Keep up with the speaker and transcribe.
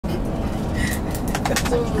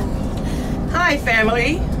Hi,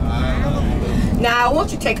 family. Now, I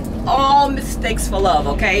want you to take all mistakes for love,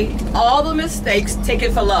 okay? All the mistakes, take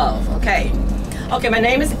it for love, okay? Okay, my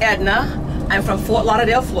name is Edna. I'm from Fort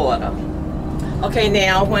Lauderdale, Florida. Okay,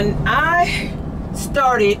 now, when I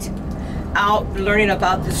started out learning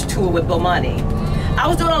about this tour with Bomani, I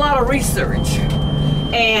was doing a lot of research.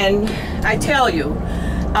 And I tell you,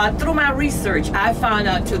 through my research, I found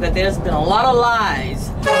out too that there's been a lot of lies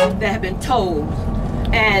that have been told,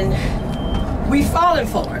 and we've fallen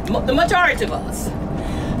for it, the majority of us.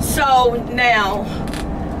 So now,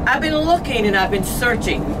 I've been looking and I've been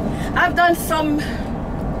searching. I've done some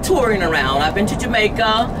touring around. I've been to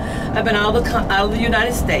Jamaica. I've been out of the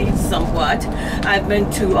United States somewhat. I've been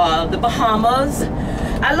to the Bahamas.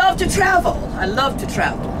 I love to travel. I love to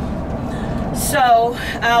travel. So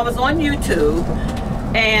I was on YouTube,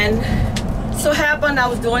 and so happened I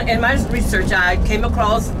was doing, in my research, I came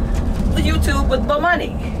across the YouTube with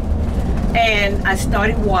Bomani. And I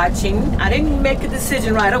started watching. I didn't make a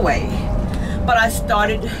decision right away, but I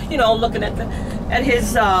started, you know, looking at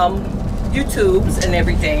his YouTubes and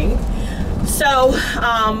everything. So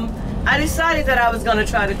I decided that I was going to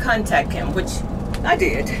try to contact him, which I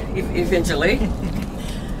did eventually.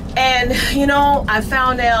 And you know, I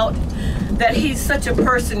found out that he's such a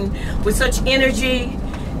person with such energy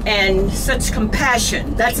and such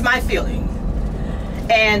compassion. That's my feeling.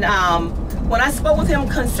 And when I spoke with him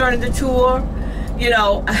concerning the tour, you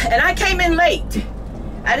know, and I came in late.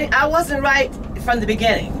 I wasn't right from the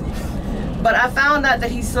beginning. But I found out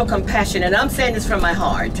that he's so compassionate, and I'm saying this from my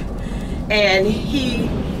heart. And he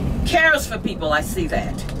cares for people, I see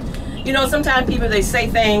that. You know, sometimes people, they say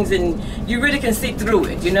things and you really can see through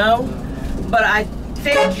it, you know? But I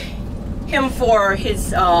thank him for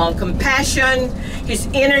his compassion, his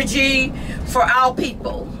energy for our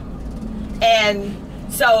people. And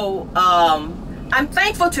so I'm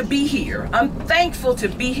thankful to be here. I'm thankful to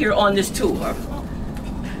be here on this tour.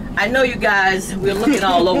 I know you guys, we're looking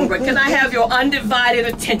all over, but can I have your undivided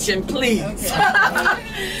attention, please?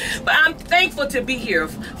 But I'm thankful to be here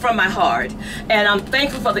from my heart. And I'm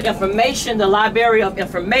thankful for the information, the library of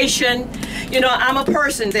information. You know, I'm a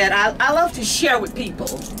person that I love to share with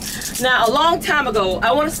people. Now, a long time ago,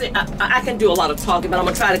 I want to say, I can do a lot of talking, but I'm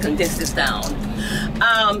going to try to condense this down.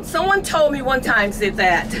 Someone told me one time, said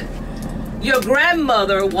that your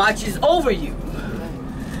grandmother watches over you.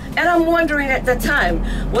 And I'm wondering at the time,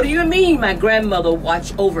 what do you mean my grandmother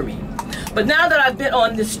watched over me? But now that I've been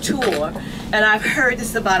on this tour and I've heard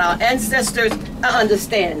this about our ancestors, I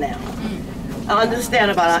understand now. I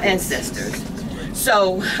understand about our ancestors.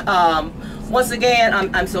 So once again,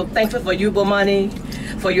 I'm so thankful for you, Bomani,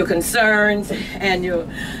 for your concerns and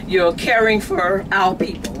your caring for our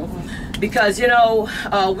people. Because, you know,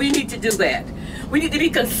 we need to do that. We need to be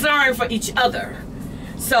concerned for each other.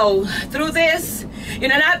 So through this, you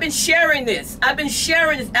know, and I've been sharing this. I've been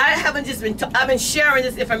sharing this. I've been sharing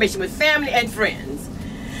this information with family and friends.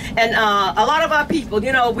 And a lot of our people,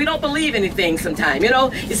 you know, we don't believe anything sometimes, you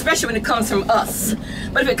know, especially when it comes from us.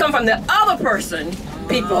 But if it comes from the other person,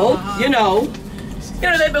 people, you know,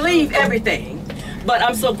 they believe everything. But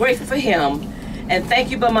I'm so grateful for him. And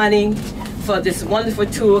thank you, Bomani, for this wonderful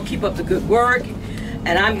tour. Keep up the good work.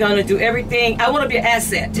 And I'm going to do everything. I want to be an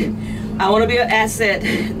asset. I want to be an asset,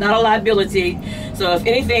 not a liability. So if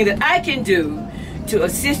anything that I can do to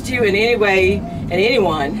assist you in any way and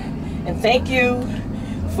anyone, and thank you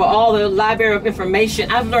for all the library of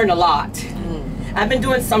information. I've learned a lot. I've been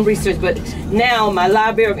doing some research, but now my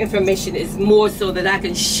library of information is more so that I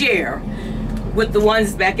can share with the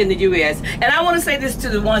ones back in the U.S. And I want to say this to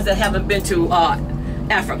the ones that haven't been to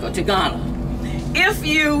Africa, to Ghana. If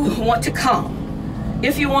you want to come,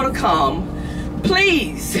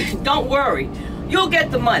 please don't worry. You'll get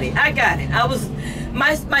the money. I got it. I was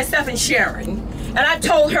myself and Sharon, and I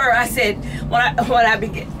told her, I said,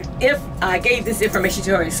 if I gave this information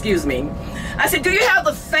to her, excuse me, I said, do you have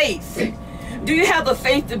the faith? Do you have the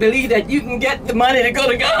faith to believe that you can get the money to go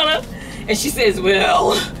to Ghana? And she says,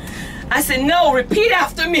 well, I said, no, repeat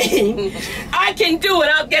after me. I can do it.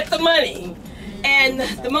 I'll get the money. And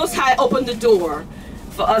the Most High opened the door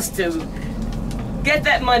for us to get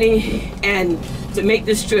that money and to make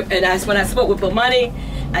this trip. And when I spoke with Bomani,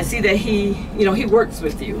 I see that he works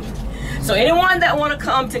with you. So anyone that want to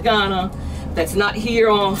come to Ghana that's not here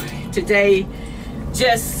on today,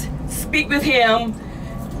 just speak with him,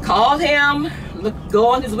 call him, go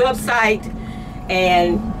on his website,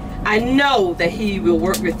 and I know that he will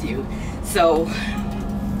work with you. So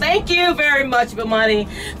thank you very much, Bomani.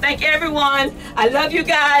 Thank everyone. I love you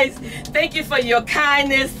guys. Thank you for your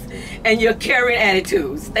kindness and your caring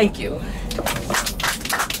attitudes. Thank you.